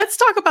let's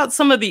talk about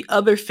some of the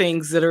other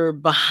things that are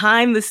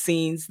behind the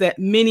scenes that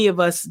many of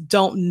us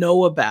don't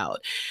know about,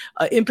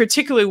 in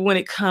particular when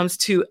it comes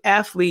to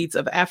athletes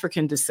of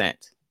African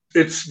descent.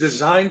 It's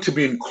designed to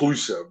be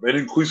inclusive, an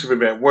inclusive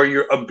event where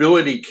your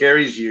ability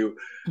carries you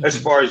as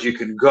Mhm. far as you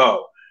can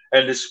go.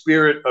 And the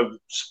spirit of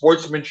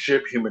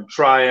sportsmanship, human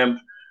triumph,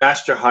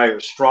 master higher,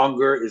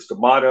 stronger is the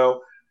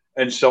motto,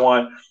 and so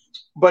on.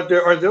 But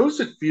there are those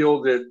that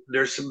feel that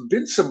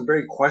been some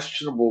very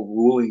questionable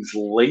rulings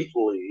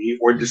lately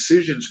or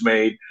decisions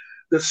made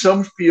that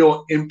some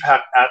feel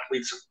impact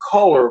athletes of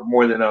color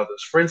more than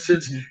others. For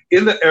instance, Mhm.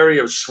 in the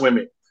area of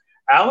swimming,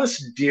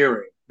 Alice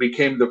Deering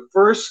became the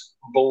first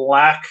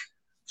Black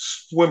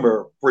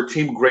swimmer for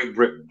Team Great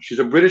Britain. She's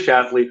a British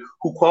athlete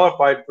who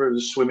qualified for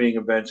the swimming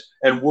events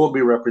and will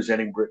be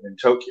representing Britain in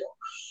Tokyo.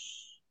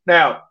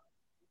 Now,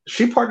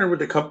 she partnered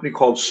with a company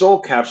called Soul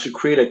Caps to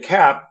create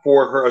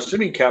a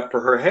swimming cap for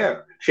her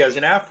hair. She has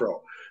an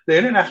afro. The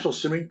International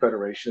Swimming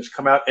Federation has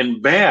come out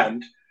and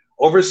banned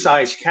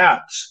oversized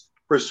caps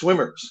for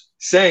swimmers,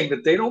 saying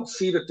that they don't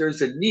see that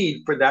there's a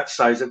need for that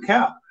size of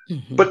cap.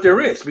 Mhm. But there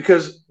is,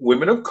 because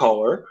women of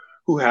color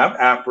who have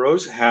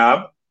afros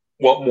have,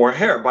 well, more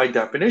hair by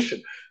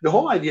definition. The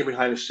whole idea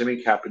behind the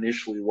swimming cap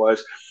initially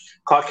was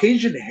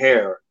Caucasian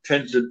hair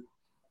tends to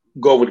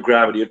go with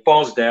gravity. It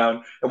falls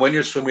down, and when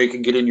you're swimming, it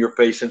can get in your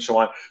face and so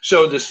on.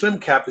 So the swim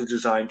cap is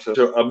designed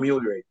to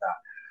ameliorate that.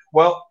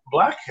 Well,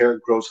 black hair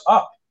grows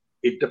up,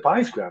 it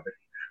defies gravity,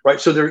 right?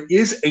 So there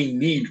is a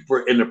need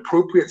for an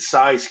appropriate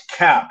size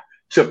cap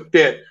to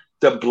fit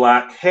the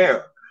black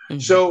hair.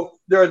 Mhm. So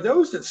there are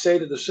those that say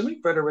that the Swimming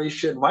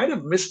Federation might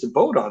have missed the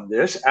boat on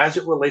this as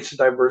it relates to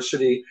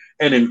diversity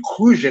and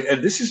inclusion.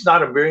 And this is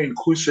not a very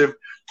inclusive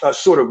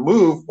sort of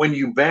move when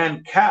you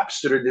ban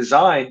caps that are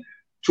designed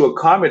to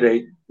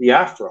accommodate the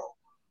afro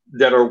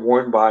that are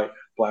worn by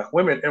Black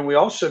women. And we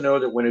also know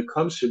that when it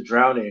comes to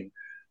drowning,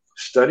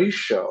 studies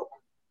show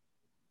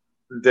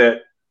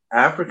that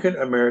African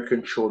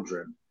American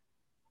children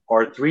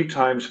are 3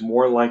 times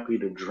more likely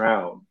to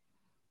drown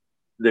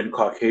than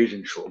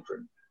Caucasian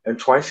children, and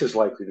twice as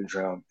likely to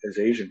drown as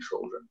Asian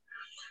children.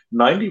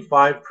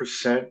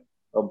 95%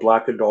 of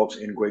Black adults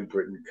in Great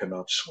Britain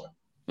cannot swim.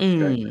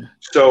 Okay. Mm.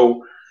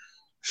 So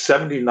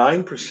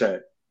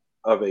 79%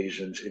 of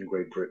Asians in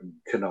Great Britain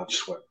cannot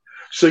swim.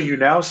 So you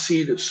now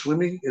see that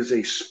swimming is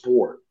a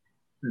sport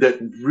that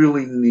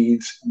really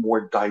needs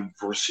more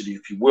diversity,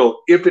 if you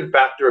will, if in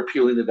fact they're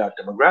appealing to that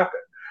demographic.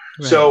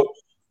 Right. So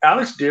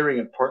Alex Deering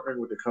had partnered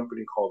with a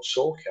company called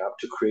Soul Cap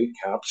to create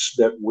caps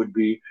that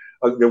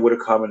would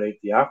accommodate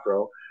the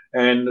afro.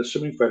 And the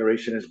Swimming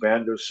Federation has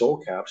banned those soul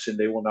caps, and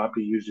they will not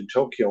be used in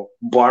Tokyo,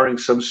 barring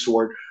some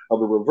sort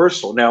of a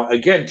reversal. Now,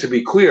 again, to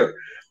be clear,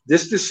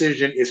 this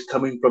decision is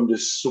coming from the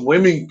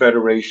Swimming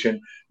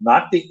Federation,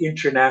 not the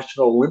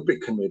International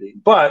Olympic Committee.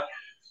 But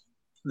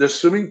the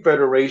Swimming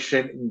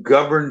Federation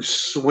governs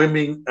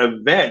swimming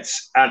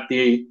events at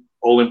the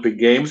Olympic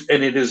Games,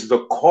 and it is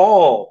the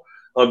call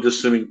of the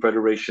Swimming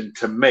Federation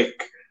to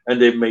make, and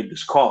they've made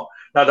this call.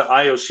 Now, the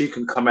IOC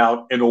can come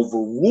out and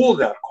overrule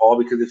that call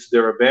because it's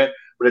their event,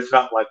 but it's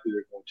not likely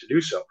they're going to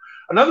do so.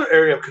 Another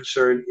area of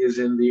concern is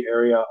in the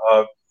area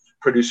of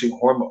producing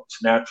hormones,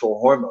 natural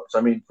hormones.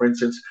 I mean, for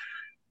instance,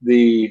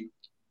 the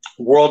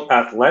World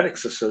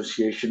Athletics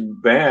Association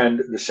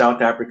banned the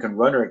South African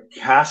runner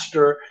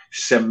Caster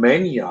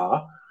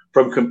Semenya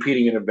from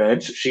competing in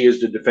events. She is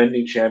the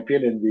defending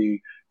champion in the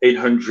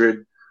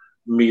 800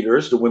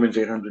 meters, the women's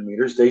 800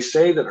 meters. They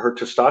say that her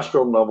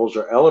testosterone levels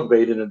are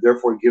elevated and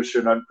therefore gives her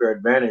an unfair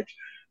advantage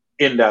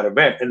in that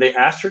event. And they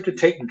asked her to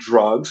take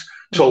drugs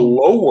to Mhm.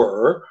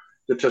 lower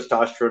the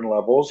testosterone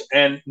levels.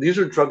 And these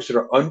are drugs that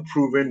are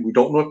unproven. We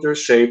don't know if they're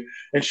safe.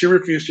 And she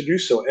refused to do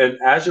so. And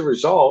as a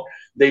result,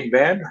 they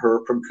banned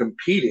her from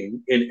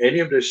competing in any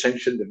of their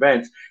sanctioned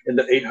events in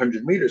the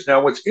 800 meters.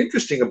 Now, what's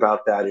interesting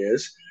about that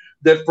is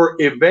that for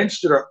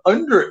events that are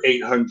under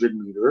 800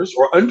 meters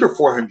or under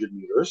 400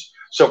 meters,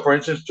 so for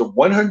instance, the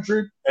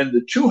 100 and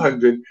the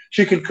 200,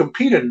 she can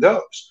compete in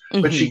those,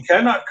 but she Mhm.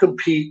 cannot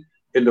compete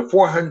in the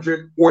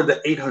 400 or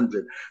the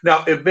 800.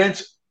 Now,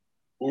 events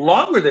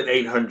longer than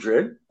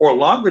 800 or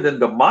longer than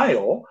the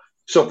mile,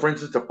 so for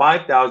instance, the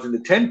 5,000 to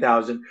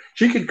 10,000,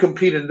 she can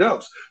compete in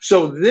those.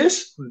 So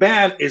this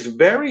ban is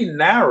very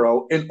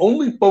narrow and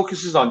only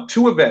focuses on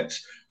 2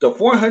 events, the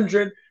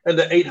 400 and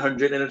the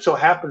 800. And it so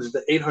happens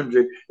the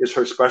 800 is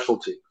her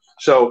specialty.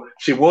 So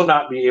she will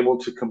not be able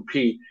to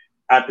compete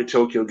at the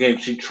Tokyo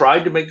Games. She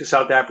tried to make the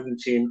South African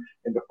team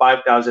in the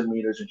 5,000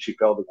 meters and she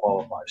failed to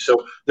qualify.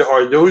 So there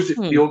are those that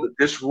Hmm. feel that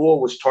this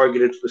rule was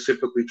targeted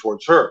specifically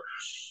towards her.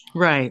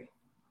 Right.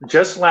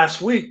 Just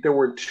last week, there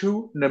were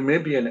 2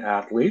 Namibian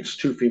athletes,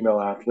 2 female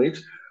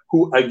athletes,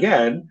 who,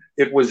 again,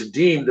 it was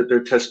deemed that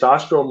their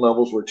testosterone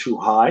levels were too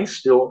high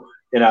still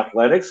in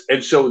athletics.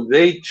 And so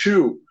they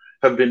too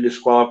have been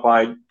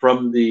disqualified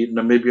from the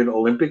Namibian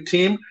Olympic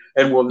team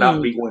and will not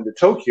Mm. be going to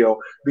Tokyo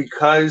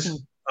because Mm.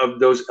 of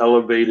those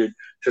elevated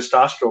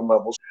testosterone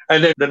levels.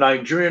 And then the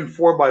Nigerian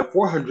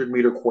 4x400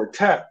 meter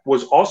quartet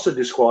was also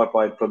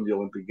disqualified from the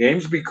Olympic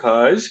Games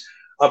because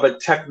of a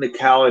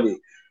technicality.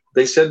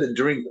 They said that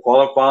during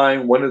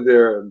qualifying, one of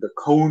the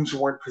cones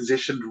weren't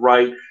positioned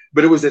right,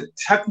 but it was a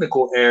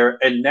technical error.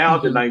 And now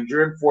the Hmm.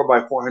 Nigerian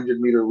 4x400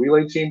 meter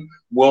relay team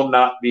will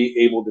not be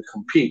able to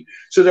compete.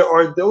 So there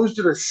are those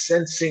that are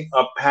sensing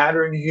a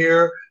pattern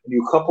here, and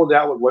you couple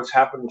that with what's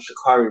happened with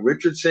Sha'Carri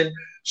Richardson.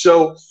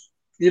 So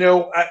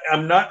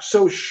I'm not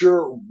so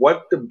sure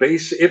what the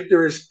base, if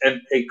there is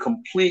a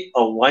complete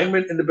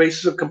alignment in the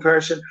basis of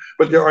comparison,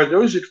 but there Yeah. are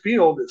those that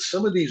feel that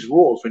some of these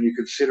rules, when you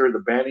consider the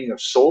banning of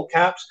soul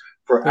caps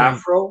for Right.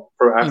 Afro,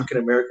 for African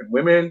Hmm. American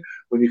women,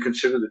 when you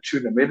consider the two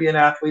Namibian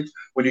athletes,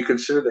 when you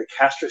consider that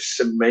Caster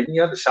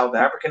Semenya, the South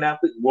African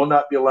athlete, will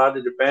not be allowed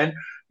to defend,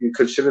 you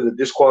consider the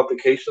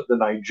disqualification of the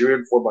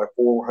Nigerian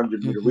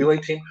 4x400 meter Hmm. relay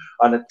team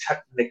on a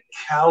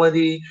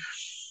technicality.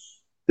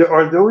 There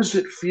are those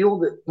that feel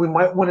that we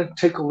might want to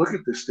take a look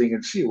at this thing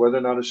and see whether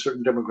or not a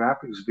certain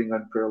demographic is being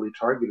unfairly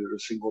targeted or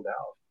singled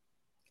out.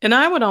 And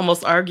I would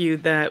almost argue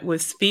that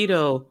with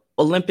Speedo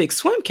Olympic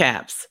swim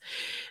caps,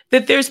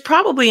 that there's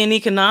probably an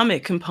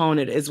economic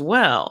component as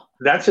well.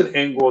 That's an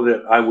angle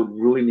that I would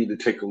really need to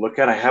take a look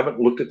at. I haven't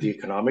looked at the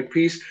economic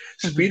piece.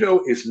 Hmm.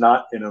 Speedo is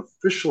not an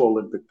official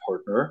Olympic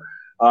partner.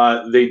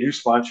 They do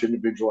sponsor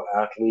individual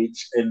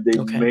athletes and they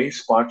Okay. may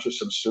sponsor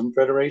some swim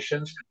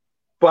federations.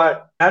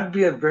 But that'd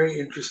be a very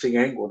interesting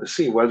angle to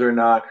see whether or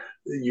not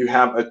you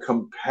have a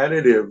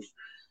competitive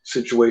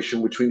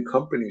situation between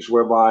companies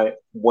whereby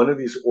one of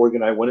these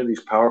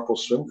powerful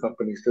swim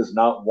companies does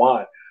not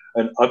want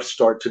an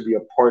upstart to be a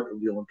part of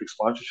the Olympic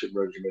sponsorship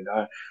regimen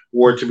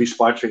or to be Hmm.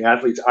 sponsoring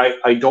athletes.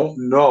 I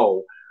don't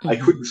know. I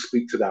Hmm. couldn't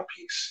speak to that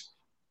piece.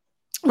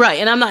 Right.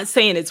 And I'm not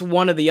saying it's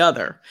one or the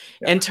other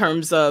Yeah. in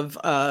terms of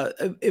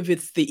if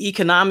it's the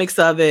economics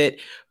of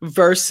it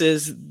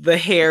versus the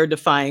hair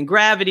defying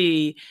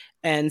gravity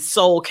and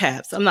soul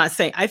caps. I'm not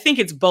saying, I think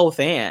it's both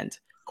and,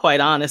 quite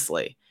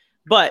honestly.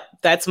 But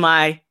that's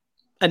my Right.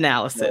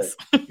 analysis.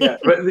 Yeah,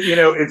 but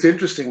it's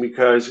interesting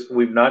because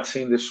we've not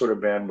seen this sort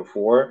of ban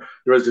before.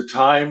 There was a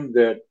time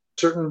that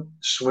certain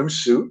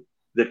swimsuit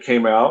that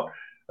came out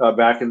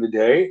back in the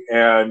day,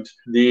 and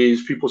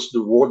these people,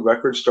 the world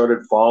records started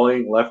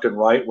falling left and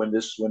right when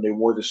they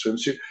wore the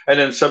swimsuit, and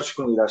then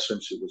subsequently that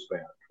swimsuit was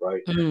banned,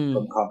 right,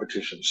 from Mm.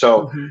 competition.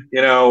 So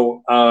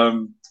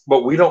Hmm.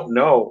 but we don't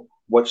know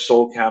what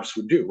soul caps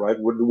would do, right?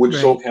 Would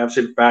soul Right. caps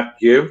in fact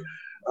give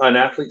an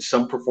athlete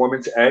some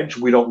performance edge?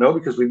 We don't know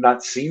because we've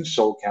not seen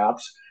soul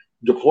caps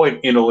deployed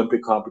in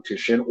Olympic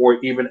competition or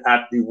even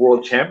at the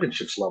World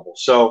Championships level.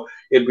 So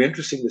it'd be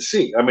interesting to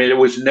see. I mean, it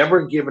was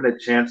never given a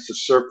chance to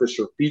surface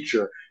or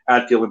feature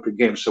at the Olympic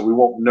Games, so we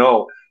won't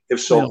know if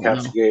We soul don't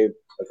caps know. gave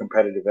a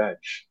competitive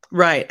edge.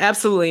 Right,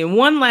 absolutely. And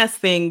one last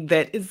thing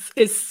that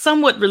is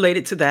somewhat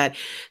related to that,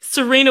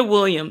 Serena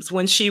Williams,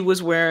 when she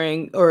was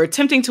wearing or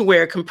attempting to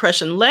wear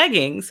compression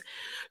leggings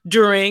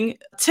during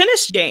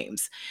tennis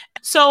games.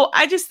 So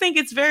I just think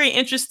it's very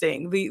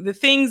interesting. The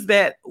things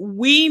that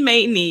we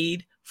may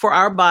need for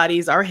our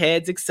bodies, our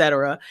heads,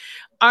 etc.,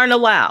 aren't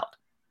allowed.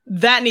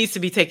 That needs to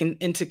be taken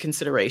into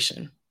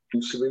consideration.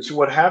 So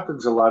what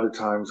happens a lot of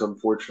times,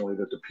 unfortunately,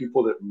 that the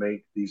people that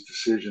make these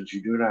decisions,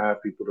 you do not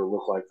have people that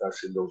look like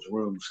us in those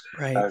rooms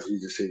Right. as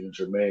these decisions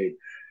are made.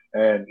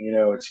 And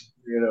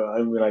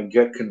I mean, I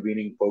get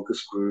convening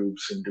focus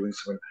groups and doing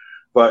something,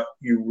 but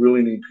you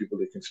really need people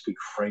that can speak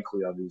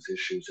frankly on these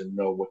issues and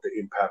know what the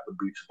impact would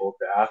be to both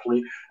the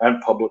athlete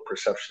and public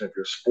perception of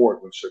your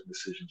sport when certain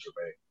decisions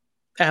are made.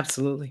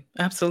 Absolutely.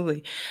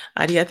 Absolutely.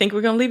 Adi, I think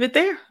we're going to leave it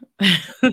there.